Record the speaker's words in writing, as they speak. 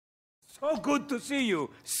So good to see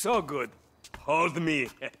you. So good. Hold me.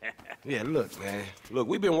 Yeah, look, man. Look,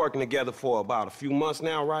 we've been working together for about a few months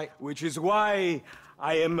now, right? Which is why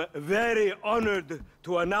I am very honored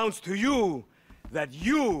to announce to you that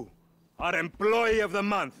you are Employee of the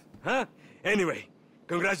Month. Huh? Anyway,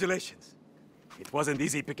 congratulations. It wasn't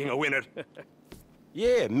easy picking a winner.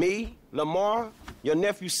 Yeah, me, Lamar, your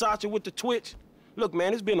nephew Sacha with the Twitch. Look,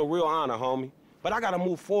 man, it's been a real honor, homie. But I gotta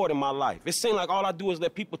move forward in my life. It seems like all I do is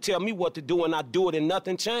let people tell me what to do and I do it and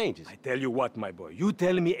nothing changes. I tell you what, my boy. You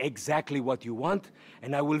tell me exactly what you want,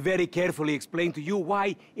 and I will very carefully explain to you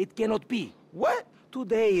why it cannot be. What?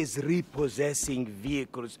 Today is repossessing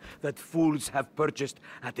vehicles that fools have purchased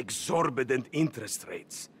at exorbitant interest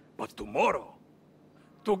rates. But tomorrow,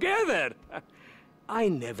 together, I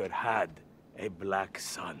never had a black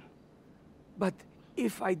son. But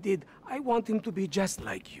if I did, I want him to be just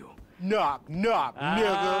like you. Knock, knock,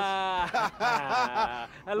 niggas.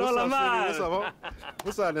 Hello, Lamar. What's up, homie?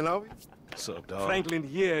 What's up, then, homie? What's up, dog? Franklin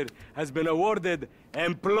here has been awarded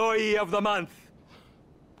Employee of the Month.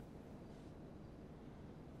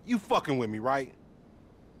 You fucking with me, right?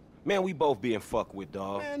 Man, we both being fucked with,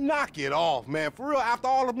 dog. Man, knock it off, man. For real, after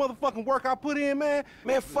all the motherfucking work I put in, man.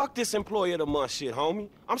 Man, fuck this Employee of the Month shit, homie.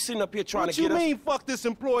 I'm sitting up here trying What to get you mean, fuck this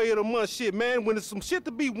Employee of the Month shit, man? When there's some shit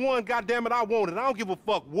to be won, goddammit, I want it. I don't give a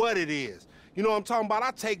fuck what it is. You know what I'm talking about?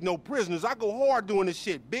 I take no prisoners. I go hard doing this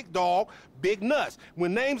shit. Big dog, big nuts.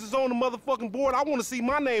 When names is on the motherfucking board, I want to see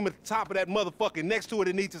my name at the top of that motherfucking next to it.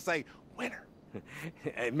 It needs to say, winner.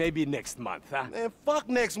 Maybe next month, huh? Man, fuck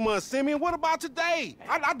next month, Simeon. What about today?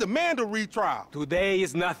 I demand a retrial. Today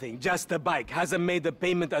is nothing, just a bike. Hasn't made a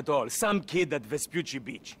payment at all. Some kid at Vespucci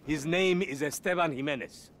Beach. His name is Esteban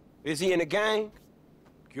Jimenez. Is he in the gang?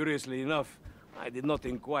 Curiously enough, I did not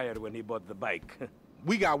inquire when he bought the bike.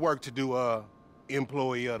 We got work to do,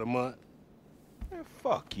 Employee of the Month. Man,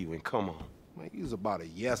 fuck you and come on. Man, you's about a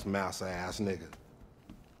yes-mouse ass nigga.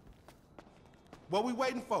 What we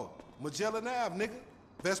waiting for? Magellan Ave, nigga.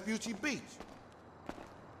 Vespucci Beach.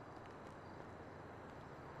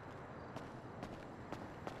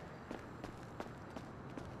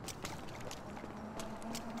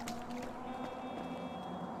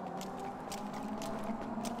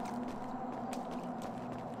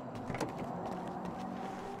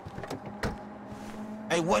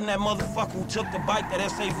 Hey, wasn't that motherfucker who took the bike that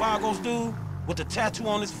S.A. Vagos dude? With the tattoo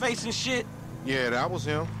on his face and shit? Yeah, that was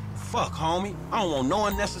him. Fuck, homie. I don't want no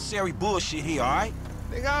unnecessary bullshit here, all right?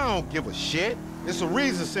 Nigga, I don't give a shit. It's a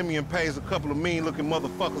reason Simeon pays a couple of mean-looking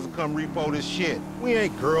motherfuckers to come repo this shit. We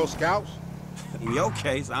ain't Girl Scouts. In your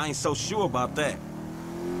case, I ain't so sure about that.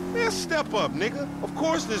 Man, step up, nigga. Of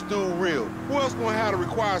course this dude real. Who else gonna have the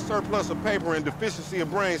required surplus of paper and deficiency of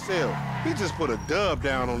brain cells? He just put a dub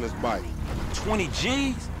down on this bike. 20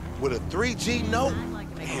 G's? With a 3G note?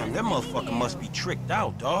 Damn, that motherfucker must be tricked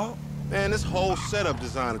out, dawg. Man, this whole setup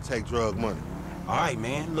designed to take drug money. All right,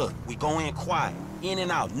 man, look, we go in quiet. In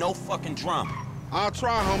and out, no fucking drama. I'll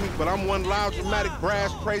try, homie, but I'm one loud, dramatic,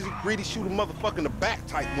 brass, crazy, greedy, shoot a motherfucker in the back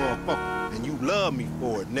type motherfucker. And you love me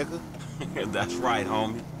for it, nigga. That's right,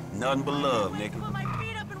 homie. Nothing but love, nigga.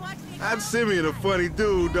 That Simeon a funny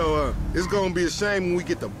dude, though. It's gonna be a shame when we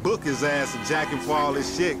get to book his ass and jack him for all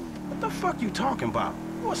this shit. What the fuck you talking about?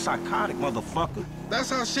 You a psychotic motherfucker.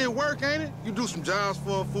 That's how shit work, ain't it? You do some jobs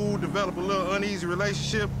for a fool, develop a little uneasy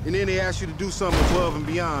relationship, and then they ask you to do something above and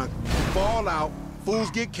beyond. You fall out, fools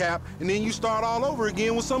get capped, and then you start all over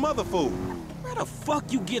again with some other fool. Where the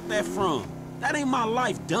fuck you get that from? That ain't my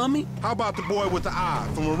life, dummy. How about the boy with the eye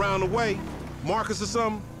from around the way? Marcus or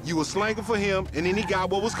something? You was slanking for him, and then he got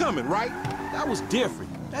what was coming, right? That was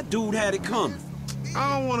different. That dude had it coming.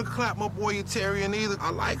 I don't want to clap my boy Itarian either.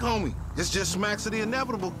 I like homie. It's just smacks of the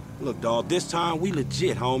inevitable. Look, dawg, this time we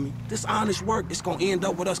legit, homie. This honest work is gonna end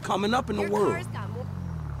up with us coming up in the world.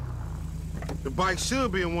 The bike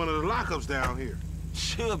should be in one of the lockups down here.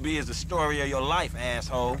 Should be is the story of your life,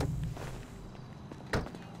 asshole.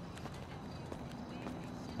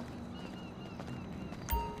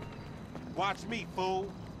 Watch me,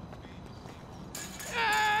 fool.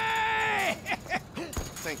 Hey!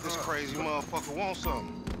 Think this crazy motherfucker wants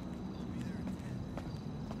something.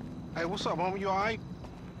 Hey, what's up, homie? You all right?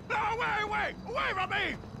 No, wait! Away from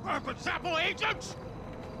me! Urban sample agents!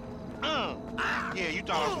 Yeah, you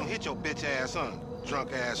thought I was gonna hit your bitch ass, huh?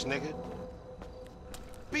 Drunk ass nigga.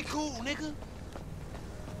 Be cool, nigga.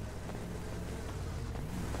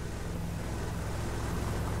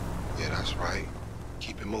 Yeah, that's right.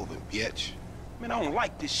 Keep it moving, bitch. Man, I don't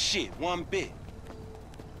like this shit one bit.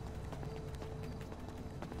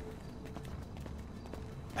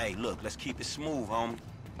 Hey, look, let's keep it smooth, homie.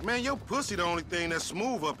 Man, your pussy the only thing that's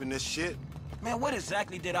smooth up in this shit. Man, what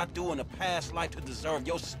exactly did I do in a past life to deserve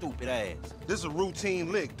your stupid ass? This is a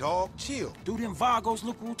routine lick, dog. Chill. Do them Vagos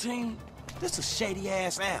look routine? This a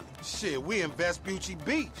shady-ass alley. Shit, we in Vespucci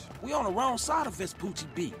Beach. We on the wrong side of Vespucci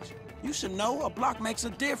Beach. You should know a block makes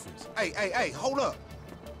a difference. Hey, hold up.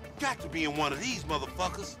 Got to be in one of these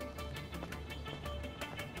motherfuckers.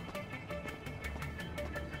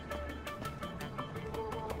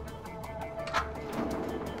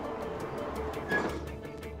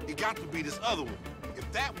 It got to be this other one.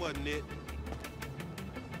 If that wasn't it...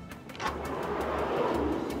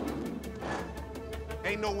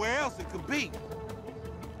 Ain't nowhere else it could be.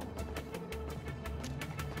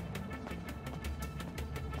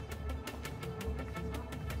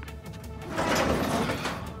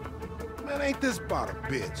 Man, ain't this about a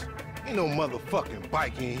bitch? Ain't no motherfucking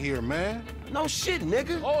bike in here, man. No shit,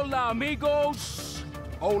 nigga. Hola, amigos.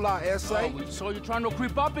 Hola, S.A. Oh, so you're trying to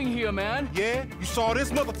creep up in here, man? Yeah? You saw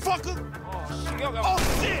this motherfucker? Oh,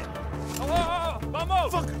 Shit!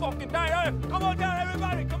 Vamos! Fucking down. Come on down,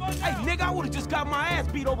 everybody. Come on Hey, down. nigga, I would've just got my ass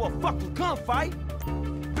beat over a fucking gunfight.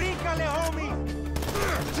 Bríncale, homie!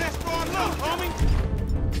 Just for luck, homie!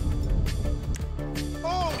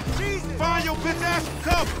 Oh, Jesus! Find your bitch ass some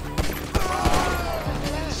cover!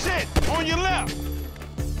 Shit! On your left!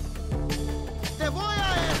 ¡Te voy a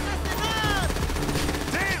asesinar!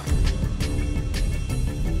 Damn!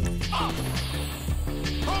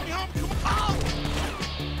 Homie, come on!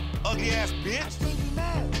 Ugly ass bitch!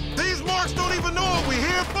 These marks don't even know what we're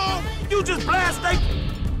here for! You just blast they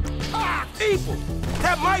people.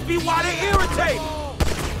 That might be why they irritate.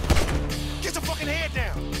 Get your fucking head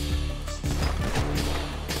down!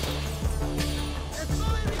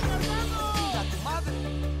 ¡Estoy recargando!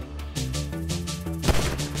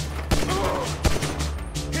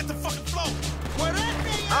 Hit the fucking floor!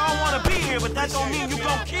 I don't want to be here, but that don't mean you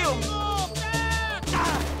gon' kill me.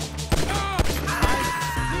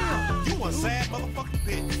 You one sad motherfucking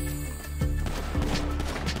bitch!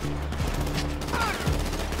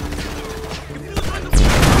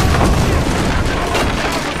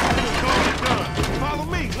 Follow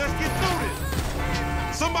me, let's get through this.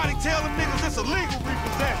 Somebody tell them niggas it's illegal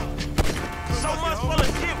repossession. So much for the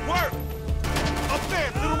shit work. Up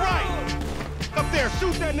there, to the right. Up there,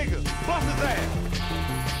 shoot that nigga. Bust his ass.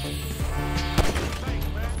 Thanks,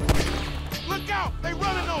 man. Look out, they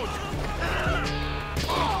running on you.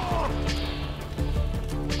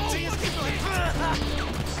 See, it's keep going.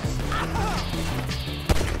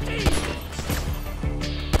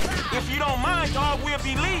 If you don't mind, dog, we'll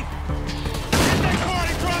be leaving. Get that car,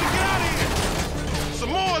 they trying to get out of here. Some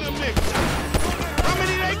more of them niggas. How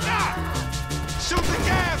many they got? Shoot the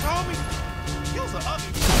gas, homie. You's an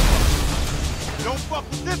ugly motherfucker. Don't fuck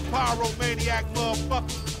with this pyromaniac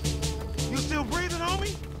motherfucker. You still breathing,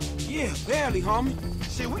 homie? Yeah, barely, homie.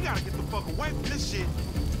 Shit, we gotta get the fuck away from this shit.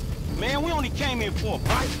 Man, we only came here for a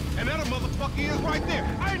bite. And that motherfucker is right there.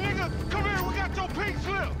 Hey, nigga, come here, we got your pink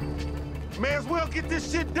slip. May as well get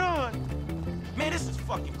this shit done. Man, this is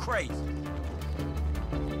fucking crazy.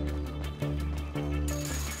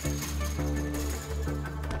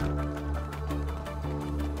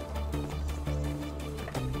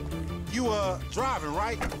 You, driving,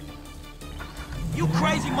 right? You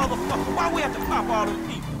crazy motherfucker. Why we have to pop all them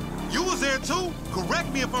people? You was there too?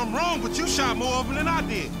 Correct me if I'm wrong, but you shot more of them than I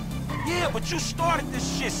did. Yeah, but you started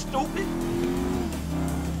this shit, stupid.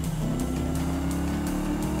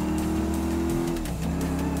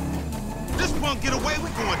 This punk get away, we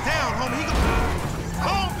going down, homie.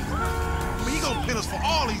 He gonna pin us for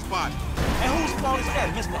all these bodies. And whose fault is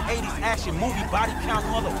that? Mr. 80s action movie body count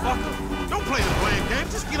motherfucker? Don't play the blame game,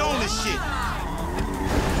 just get on this shit.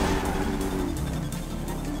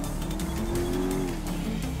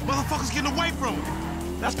 Motherfuckers getting away from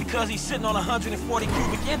him. That's because he's sitting on 140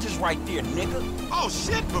 cubic inches right there, nigga. Oh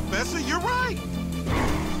shit, Professor, you're right.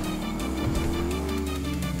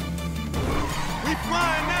 We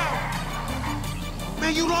flying now.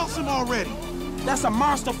 Man, you lost him already. That's a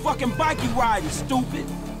monster fucking bikey riding, stupid.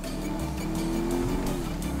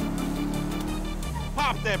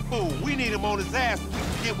 Pop that fool. We need him on his ass so we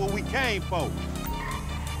can get what we came for.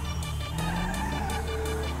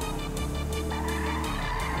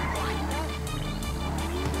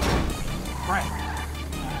 Crap.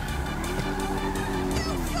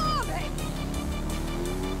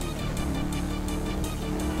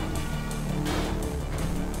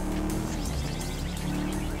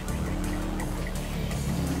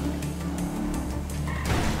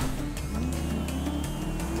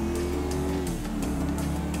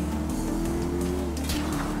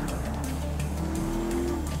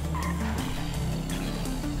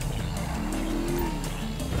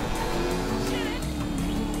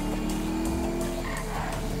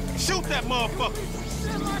 Shoot that motherfucker!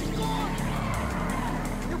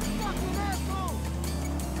 You fucking asshole!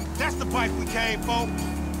 That's the bike we came for.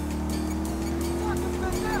 Fucking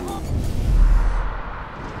pendejo!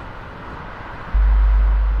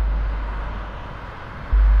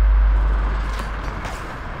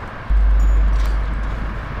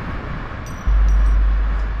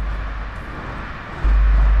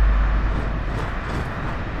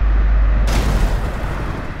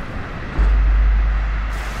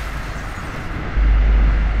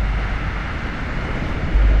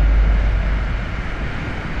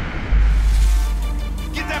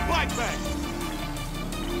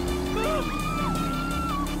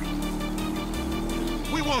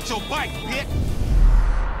 We want your bike, bitch!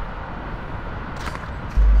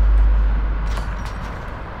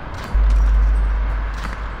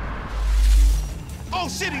 Oh,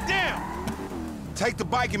 shit, he down! Take the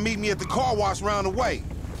bike and meet me at the car wash round the way.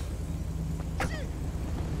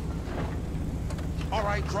 All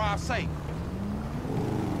right, drive safe.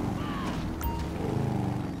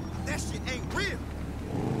 That shit ain't real!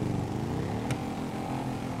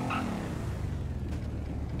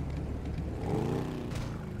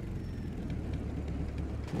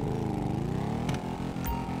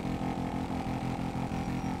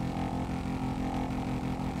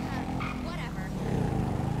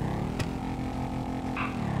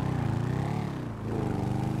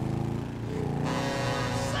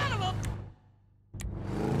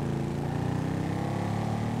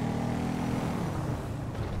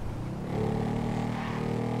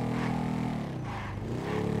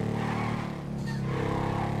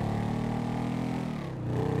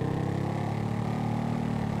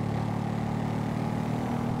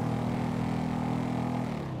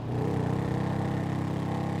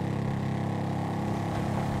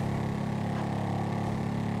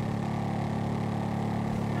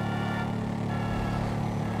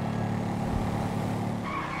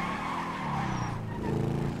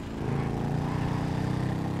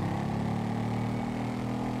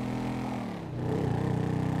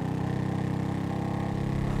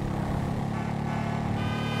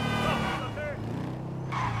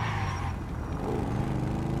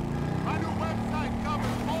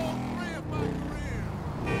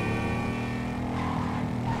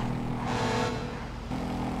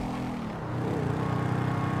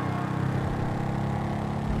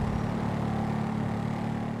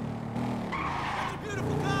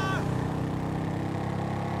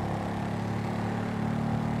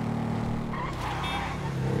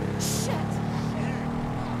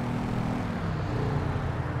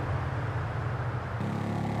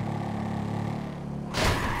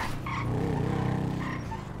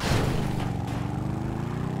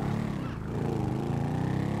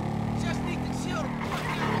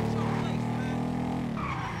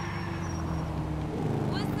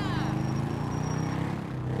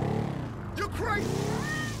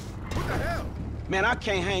 Man, I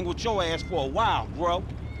can't hang with your ass for a while, bro.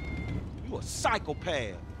 You a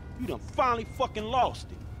psychopath. You done finally fucking lost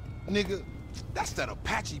it. Nigga, that's that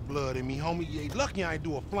Apache blood in me, homie. You ain't lucky I ain't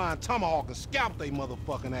do a flying tomahawk and scalp they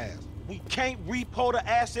motherfucking ass. We can't repo the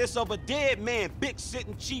assets of a dead man, big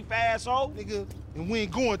sitting chief asshole. Nigga, and we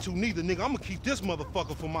ain't going to neither, nigga. I'ma keep this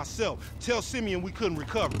motherfucker for myself. Tell Simeon we couldn't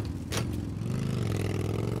recover.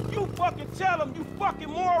 You fucking tell him, you fucking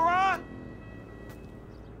moron.